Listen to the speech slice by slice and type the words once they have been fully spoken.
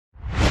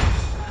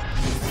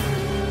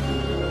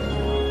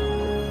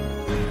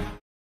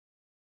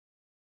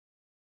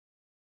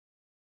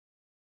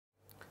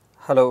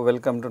Hello,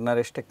 welcome to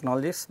Naresh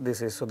Technologies.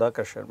 This is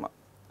Sudhakar Sharma.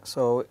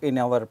 So, in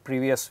our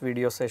previous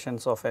video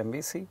sessions of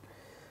MVC,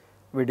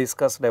 we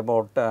discussed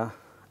about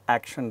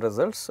action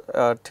results.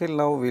 Till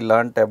now, we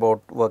learnt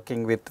about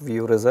working with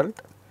view result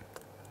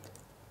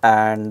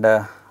and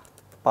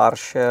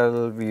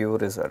partial view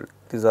result.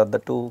 These are the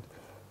two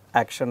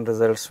action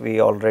results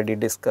we already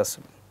discussed.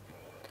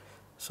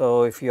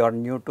 So, if you are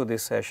new to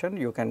this session,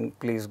 you can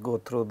please go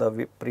through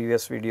the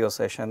previous video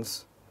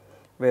sessions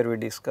where we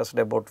discussed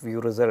about view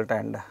result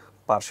and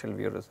partial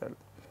view result.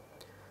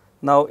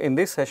 Now, in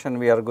this session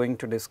we are going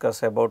to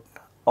discuss about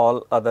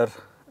all other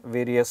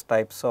various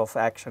types of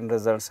action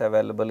results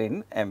available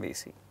in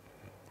MVC.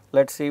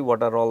 Let us see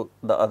what are all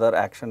the other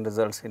action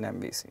results in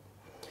MVC.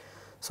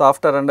 So,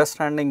 after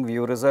understanding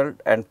view result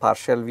and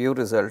partial view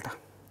result,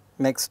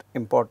 next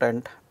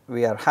important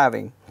we are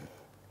having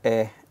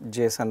a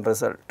Json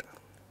result.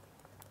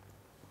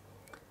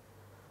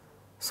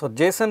 So,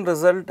 Json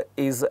result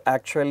is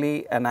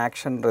actually an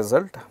action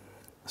result.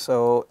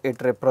 So,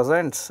 it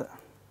represents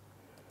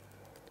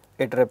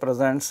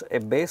a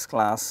base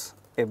class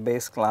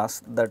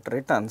that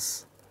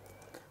returns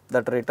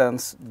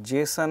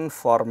JSON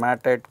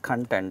formatted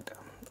content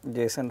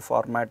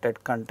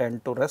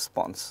to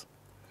response.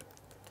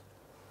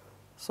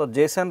 So,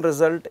 JSON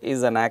result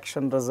is an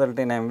action result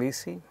in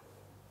MVC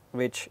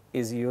which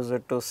is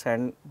used to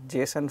send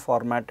JSON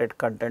formatted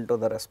content to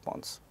the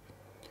response.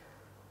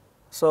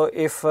 So,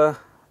 if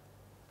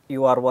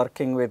you are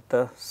working with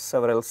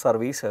several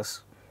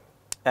services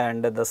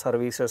and the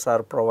services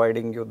are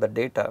providing you the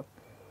data,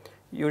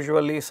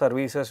 usually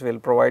services will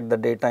provide the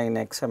data in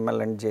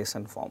XML and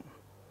JSON form.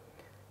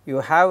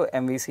 You have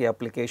MVC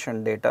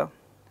application data,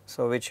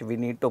 so which we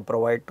need to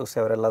provide to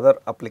several other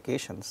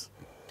applications,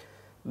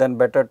 then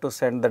better to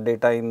send the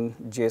data in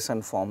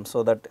JSON form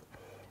so that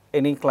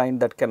any client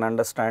that can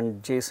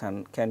understand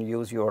JSON can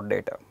use your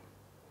data.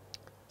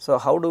 So,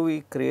 how do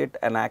we create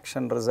an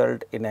action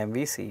result in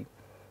MVC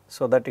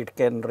so that it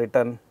can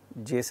return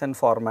JSON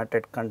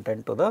formatted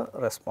content to the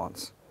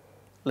response?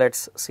 Let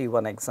us see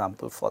one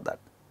example for that.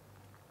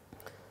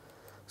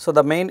 So,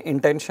 the main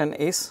intention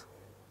is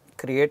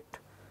create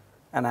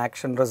an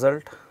action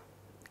result,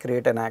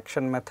 create an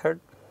action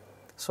method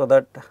so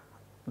that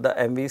the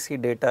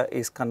MVC data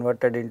is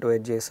converted into a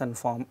JSON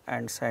form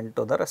and sent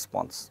to the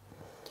response.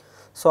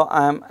 So,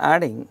 I am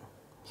adding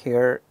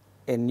here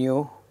a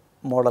new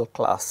model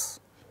class.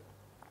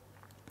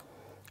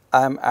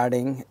 I am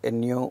adding a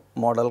new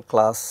model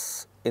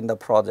class in the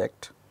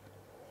project.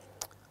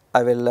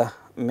 I will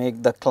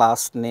make the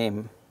class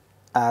name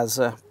as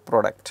a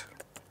product,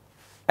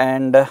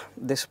 and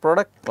this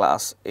product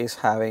class is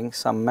having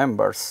some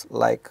members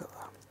like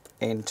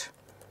int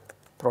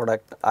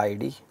product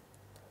ID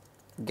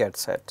get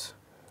set,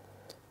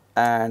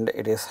 and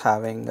it is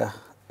having a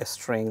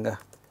string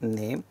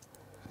name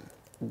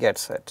get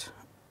set,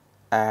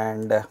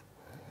 and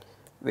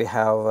we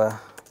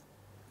have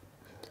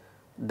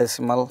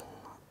decimal,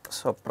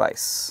 so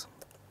price,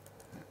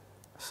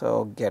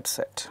 so get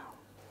set.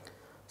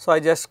 So, I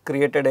just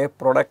created a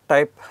product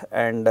type,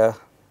 and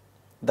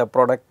the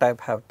product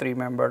type have three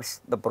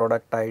members, the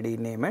product ID,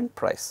 name and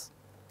price.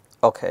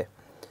 Okay.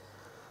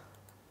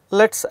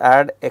 Let us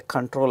add a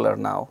controller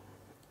now.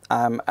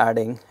 I am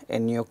adding a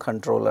new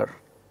controller.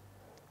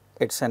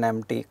 It is an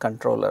empty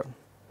controller.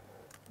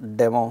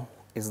 Demo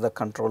is the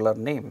controller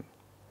name,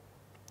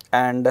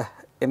 and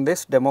in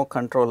this demo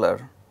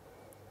controller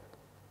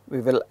we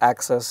will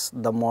access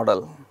the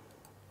model.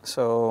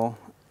 So,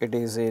 it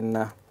is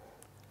in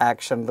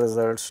action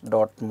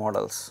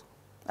results.models.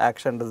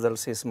 Action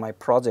results is my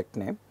project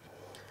name,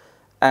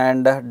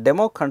 and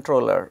demo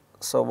controller.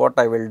 So, what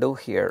I will do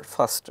here,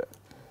 first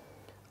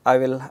I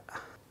will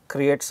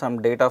create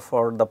some data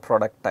for the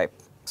product type.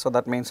 So,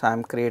 that means I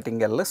am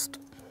creating a list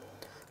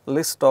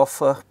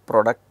of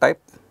product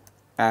type,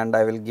 and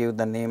I will give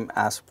the name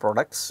as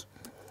products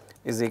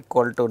is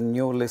equal to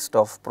new list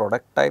of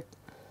product type,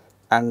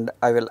 and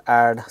I will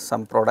add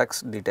some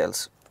products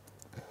details.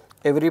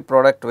 Every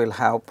product will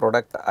have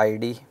product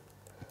ID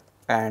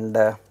and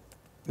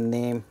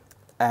name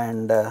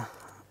and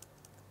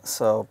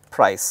so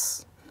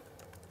price.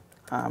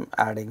 I am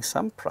adding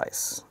some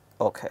price.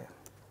 Okay.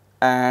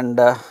 And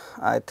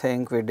I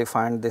think we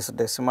defined this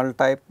decimal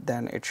type,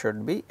 then it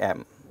should be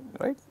M,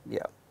 right?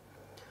 Yeah.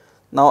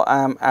 Now,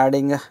 I am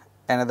adding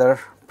another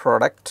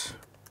product,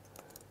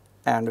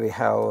 and we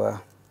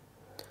have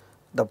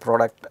the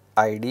product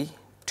ID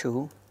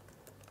 2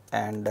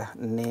 and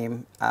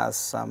name as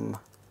some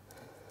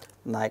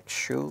Nike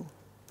shoe,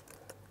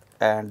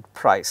 and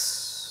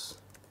price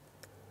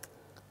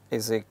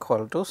is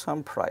equal to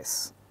some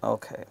price.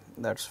 Okay,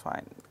 that is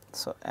fine.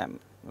 So, M,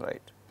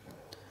 right.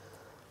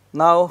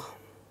 Now,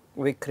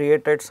 we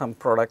created some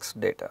products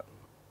data.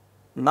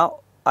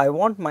 Now, I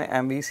want my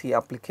MVC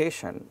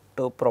application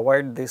to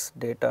provide this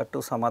data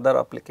to some other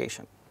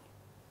application,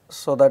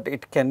 so that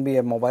it can be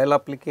a mobile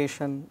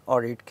application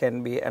or it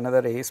can be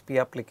another ASP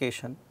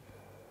application.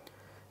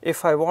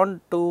 If I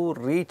want to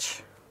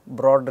reach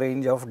broad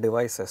range of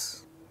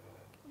devices,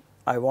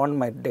 I want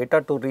my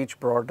data to reach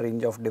broad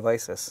range of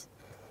devices,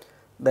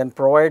 then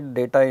provide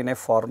data in a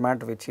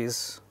format which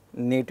is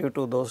native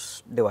to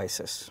those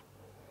devices.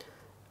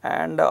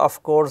 And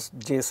of course,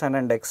 JSON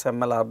and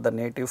XML are the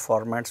native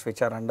formats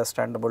which are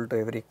understandable to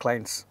every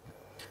clients.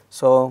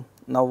 So,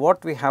 now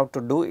what we have to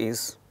do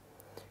is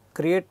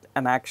create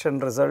an action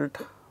result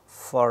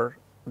for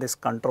this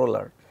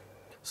controller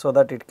so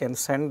that it can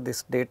send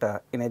this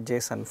data in a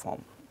JSON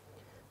form.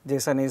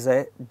 JSON is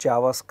a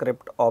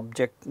JavaScript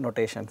object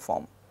notation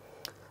form.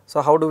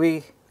 So, how do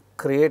we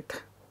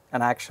create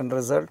an action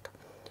result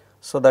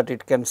so that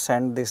it can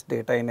send this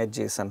data in a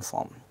JSON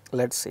form?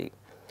 Let us see.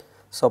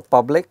 So,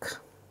 public,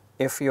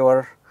 if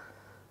your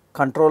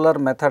controller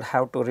method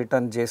have to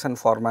return JSON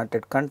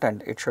formatted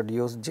content, it should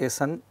use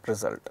JSON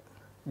result.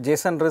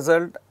 JSON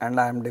result, and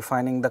I am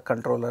defining the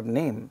controller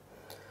name,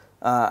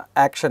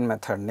 action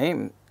method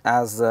name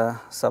as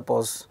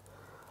suppose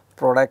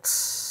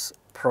products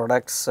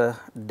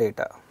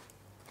data.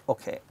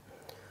 Okay.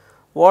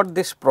 What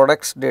this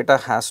products data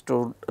has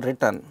to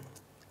return?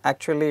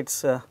 Actually,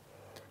 its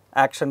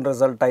action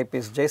result type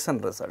is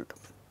JSON result.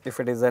 If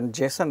it is a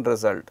JSON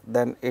result,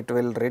 then it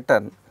will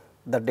return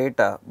the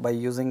data by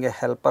using a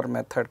helper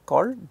method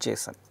called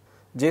JSON.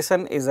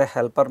 JSON is a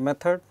helper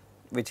method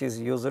which is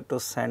used to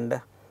send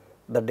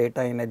the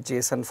data in a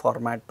JSON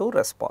format to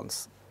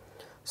response.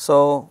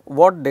 So,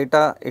 what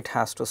data it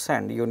has to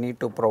send? You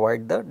need to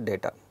provide the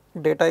data.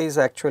 Data is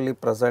actually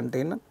present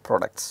in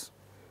products.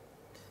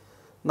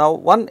 Now,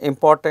 one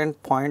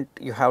important point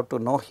you have to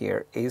know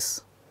here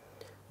is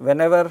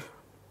whenever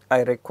I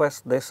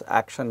request this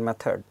action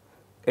method,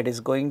 it is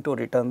going to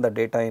return the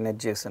data in a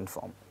JSON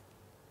form.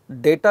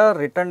 Data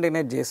returned in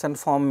a JSON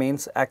form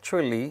means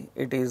actually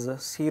it is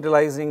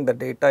serializing the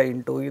data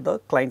into the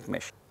client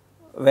machine.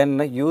 When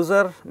a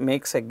user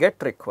makes a GET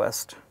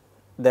request,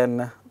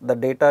 then the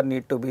data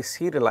need to be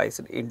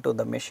serialized into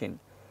the machine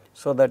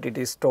so that it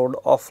is stored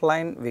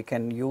offline, we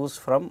can use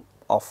from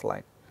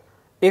offline.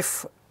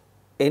 If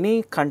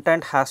any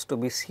content has to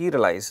be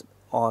serialized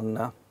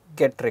on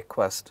GET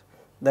request,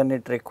 then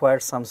it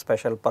requires some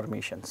special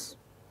permissions.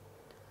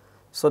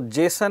 So,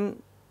 JSON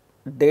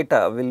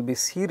data will be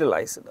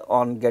serialized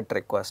on GET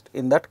request.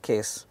 In that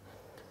case,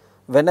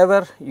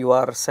 whenever you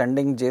are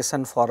sending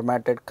JSON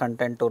formatted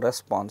content to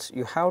response,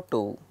 you have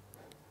to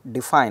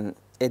define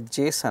a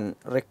JSON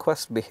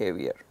request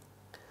behavior.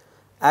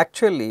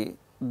 Actually,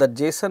 the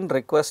JSON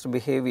request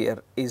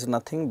behavior is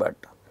nothing but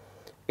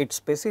it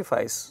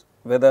specifies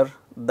whether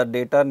the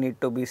data need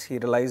to be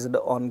serialized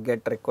on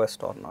GET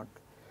request or not.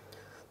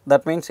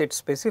 That means it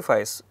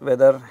specifies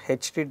whether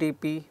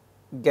HTTP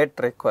GET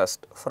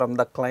request from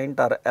the client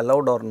are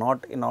allowed or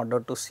not in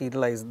order to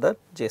serialize the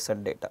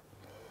JSON data.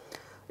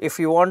 If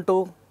you want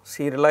to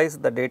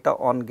serialize the data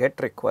on GET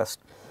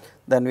request,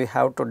 then we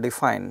have to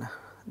define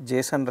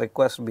JSON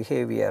request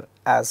behavior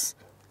as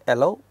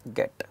allow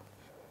GET.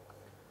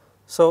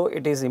 So,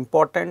 it is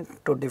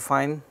important to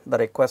define the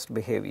request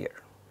behavior.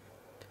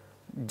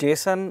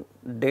 JSON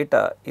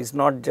data is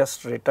not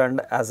just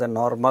returned as a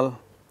normal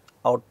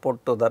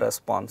output to the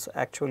response,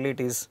 actually it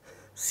is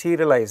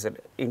serialized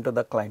into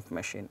the client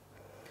machine.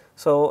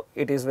 So,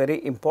 it is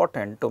very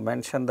important to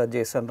mention the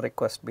JSON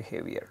request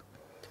behavior.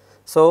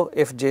 So,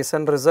 if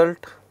JSON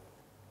result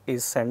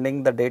is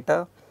sending the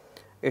data,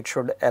 it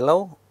should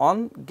allow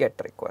on GET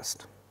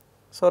request.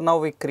 So, now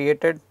we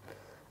created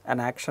an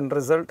action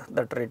result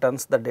that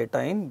returns the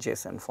data in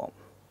JSON form.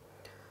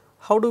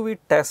 How do we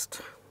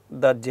test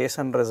the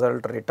JSON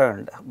result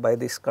returned by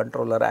this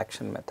controller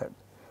action method?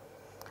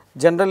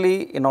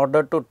 Generally, in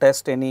order to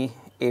test any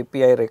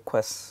API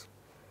requests,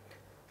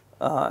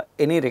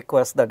 any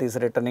request that is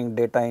returning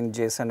data in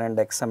JSON and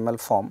XML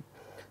form,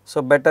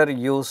 so better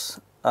use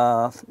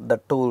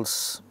the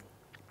tools,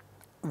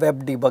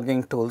 web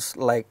debugging tools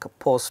like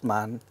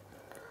Postman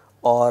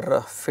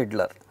or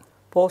Fiddler.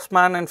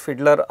 Postman and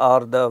Fiddler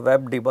are the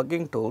web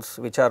debugging tools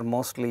which are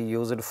mostly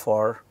used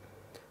for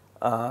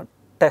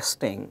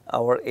testing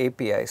our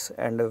APIs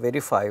and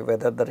verify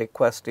whether the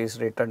request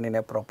is written in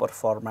a proper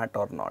format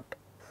or not.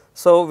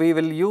 So, we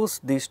will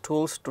use these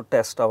tools to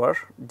test our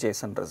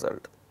JSON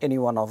result, any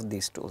one of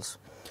these tools.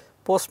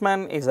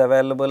 Postman is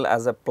available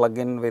as a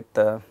plugin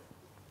with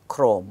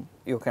Chrome,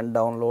 you can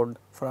download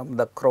from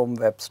the Chrome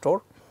web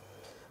store.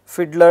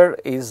 Fiddler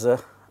is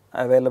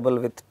available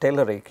with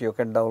Telerik, you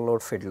can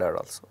download Fiddler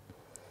also.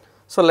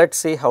 So, let us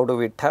see how do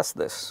we test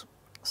this.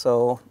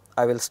 So,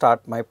 I will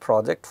start my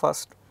project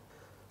first.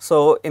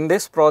 So, in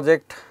this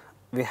project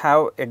we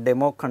have a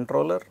demo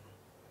controller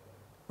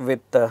with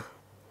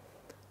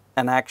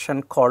an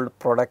action called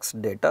products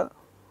data.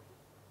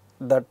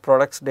 That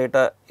products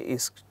data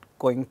is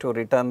going to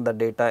return the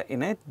data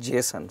in a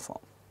JSON form.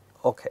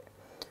 Okay.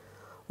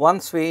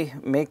 Once we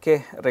make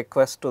a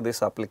request to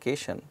this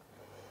application,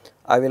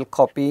 I will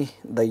copy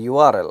the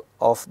URL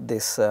of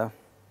this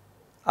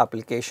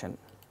application,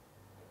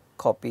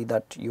 copy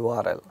that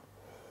URL,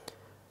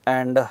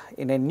 and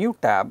in a new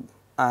tab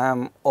I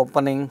am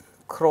opening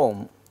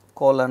Chrome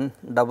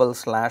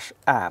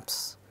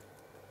 :/apps,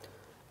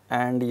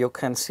 and you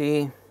can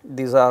see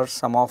these are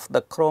some of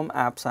the Chrome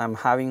apps I am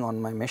having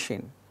on my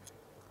machine.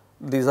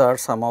 these are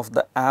some of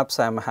the apps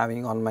I am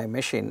having on my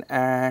machine,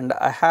 and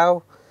I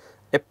have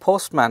a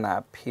Postman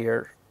app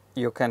here.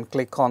 You can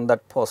click on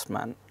that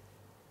Postman.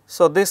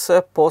 So, this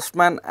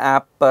Postman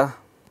app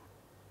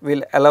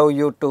will allow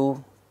you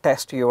to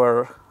test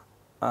your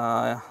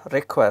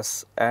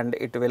requests, and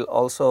it will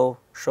also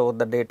show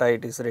the data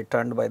it is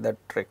returned by that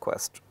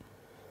request.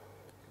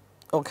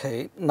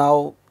 Okay,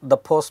 now the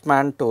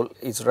Postman tool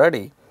is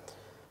ready.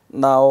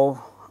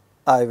 Now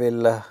I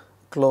will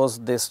close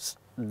this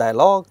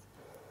dialog,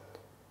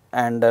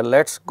 and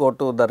let us go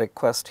to the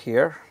request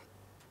here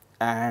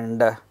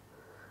and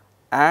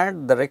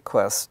add the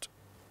request,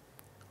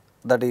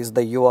 that is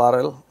the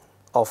URL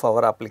of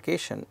our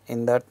application.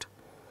 In that,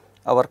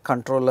 our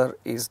controller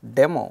is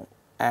demo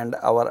and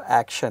our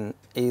action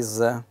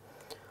is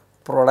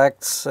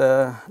products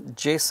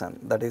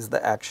JSON, that is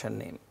the action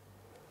name.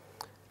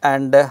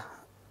 And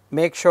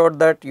make sure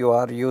that you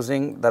are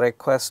using the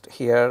request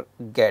here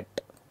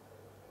get,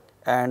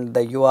 and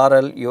the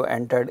URL you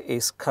entered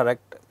is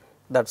correct.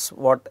 That is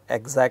what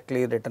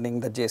exactly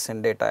returning the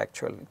JSON data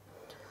actually.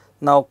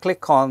 Now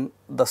click on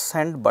the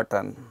send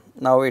button.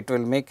 Now it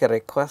will make a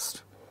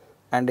request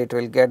and it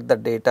will get the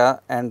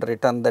data and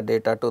return the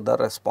data to the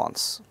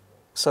response.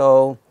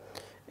 So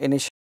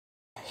initially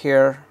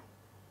here,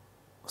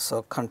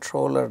 so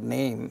controller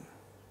name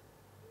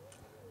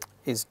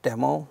is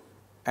demo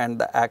and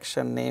the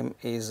action name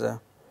is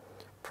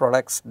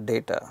products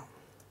data.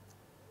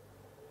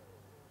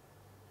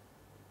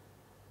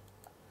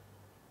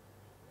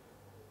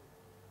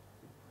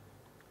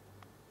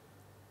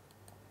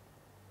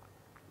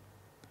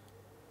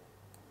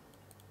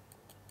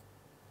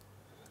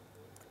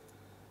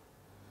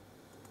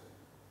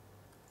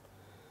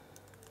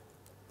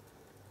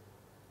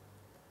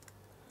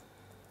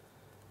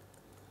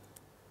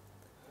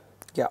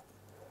 Yeah,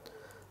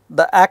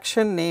 the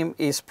action name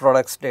is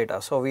products data.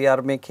 So we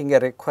are making a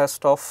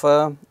request of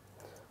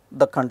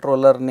the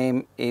controller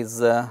name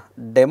is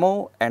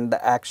demo and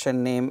the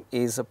action name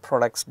is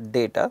products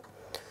data.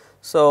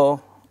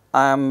 So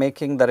I am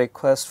making the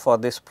request for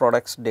this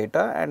products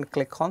data and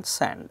click on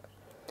send.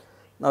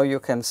 Now you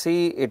can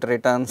see it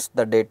returns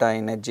the data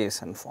in a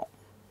JSON form.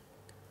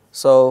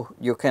 So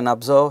you can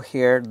observe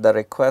here the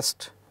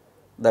request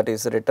that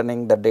is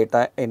returning the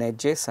data in a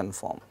JSON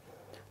form,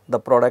 the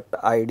product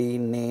ID,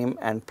 name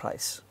and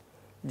price.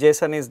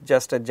 JSON is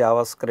just a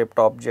JavaScript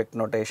object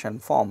notation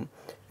form.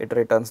 It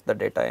returns the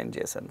data in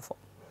JSON form.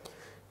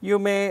 You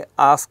may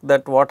ask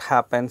that what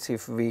happens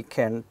if we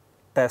can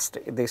test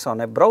this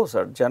on a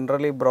browser.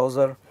 Generally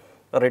browser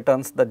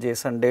returns the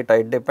JSON data.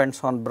 It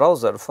depends on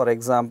browser. For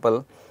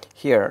example,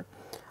 here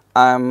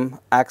I am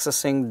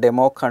accessing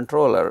demo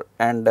controller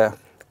and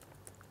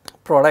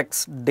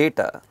products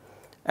data,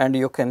 and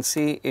you can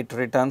see it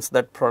returns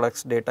that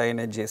products data in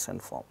a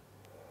JSON form.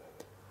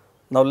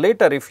 Now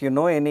later if you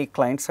know any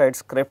client side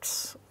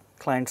scripts,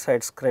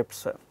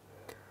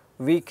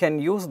 we can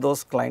use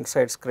those client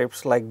side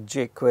scripts like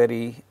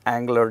jQuery,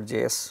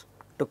 AngularJS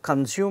to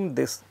consume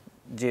this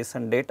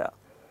JSON data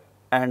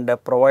and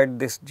provide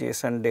this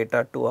JSON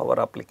data to our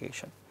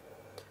application.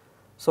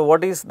 So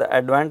what is the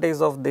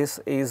advantage of this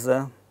is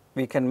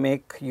we can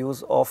make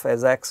use of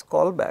AJAX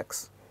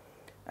callbacks,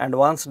 and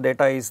once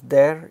data is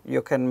there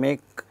you can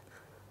make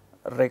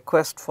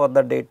request for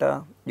the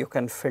data, you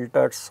can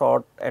filter,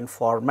 sort and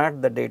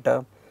format the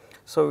data.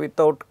 So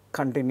without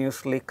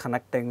continuously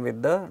connecting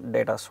with the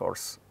data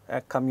source,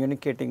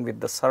 communicating with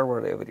the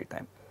server every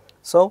time.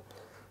 So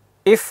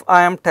if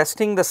I am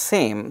testing the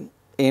same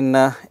in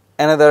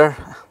another,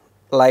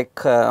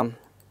 like I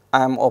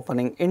am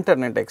opening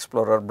Internet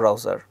Explorer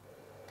browser,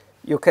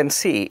 you can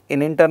see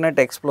in Internet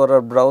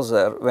Explorer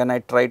browser when I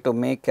try to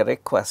make a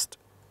request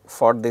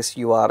for this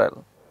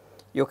URL,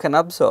 you can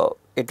observe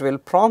it will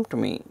prompt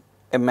me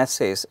a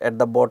message at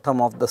the bottom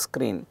of the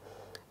screen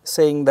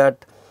saying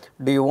that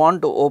do you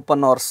want to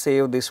open or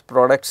save this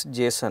products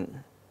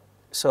JSON,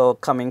 so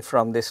coming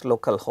from this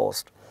local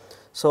host.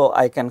 So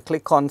I can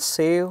click on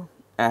save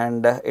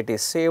and it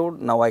is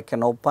saved. Now I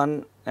can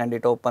open and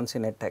it opens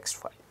in a text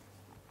file.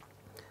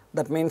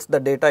 That means the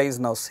data is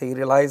now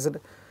serialized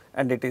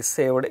and it is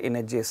saved in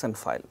a JSON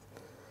file.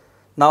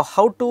 Now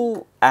how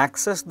to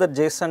access the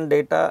JSON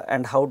data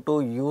and how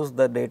to use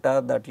the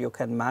data that you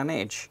can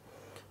manage.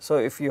 So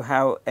if you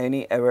have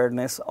any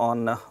awareness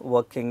on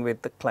working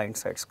with the client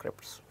side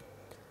scripts.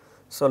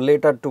 So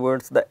later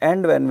towards the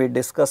end when we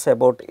discuss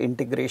about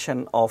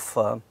integration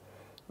of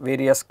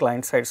various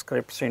client side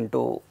scripts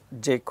into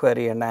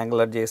jQuery and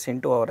AngularJS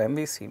into our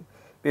MVC,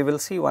 we will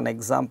see one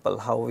example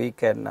how we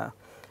can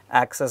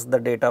access the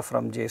data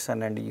from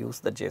JSON and use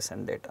the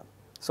JSON data.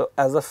 So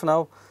as of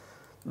now,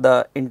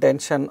 the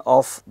intention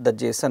of the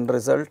JSON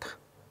result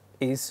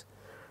is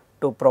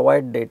to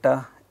provide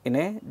data in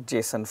a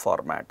JSON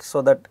format,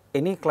 so that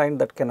any client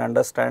that can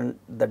understand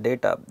the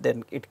data,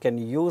 then it can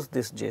use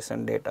this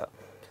JSON data.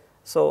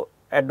 So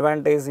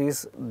advantage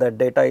is the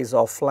data is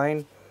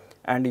offline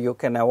and you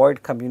can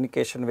avoid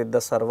communication with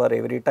the server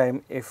every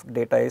time if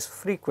data is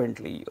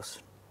frequently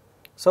used.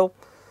 So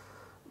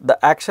The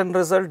action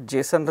result,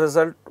 JSON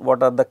result,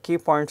 what are the key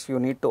points you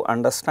need to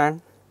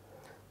understand?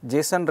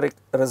 JSON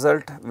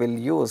result will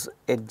use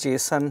a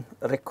JSON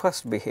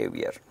request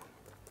behavior.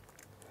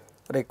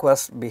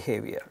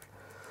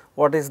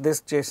 What is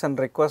this JSON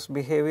request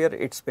behavior?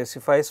 It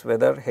specifies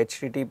whether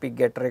HTTP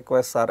GET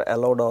requests are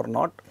allowed or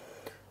not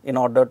in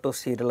order to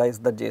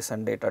serialize the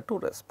JSON data to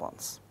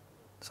response.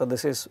 So,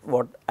 this is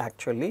what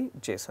actually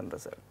JSON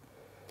result.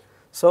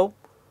 So,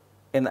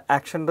 in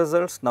action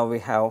results, now we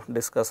have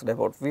discussed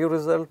about view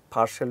result,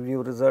 partial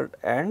view result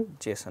and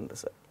JSON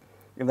result.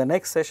 In the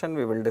next session,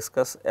 we will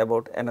discuss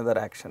about another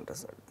action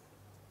result.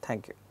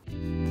 Thank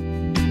you.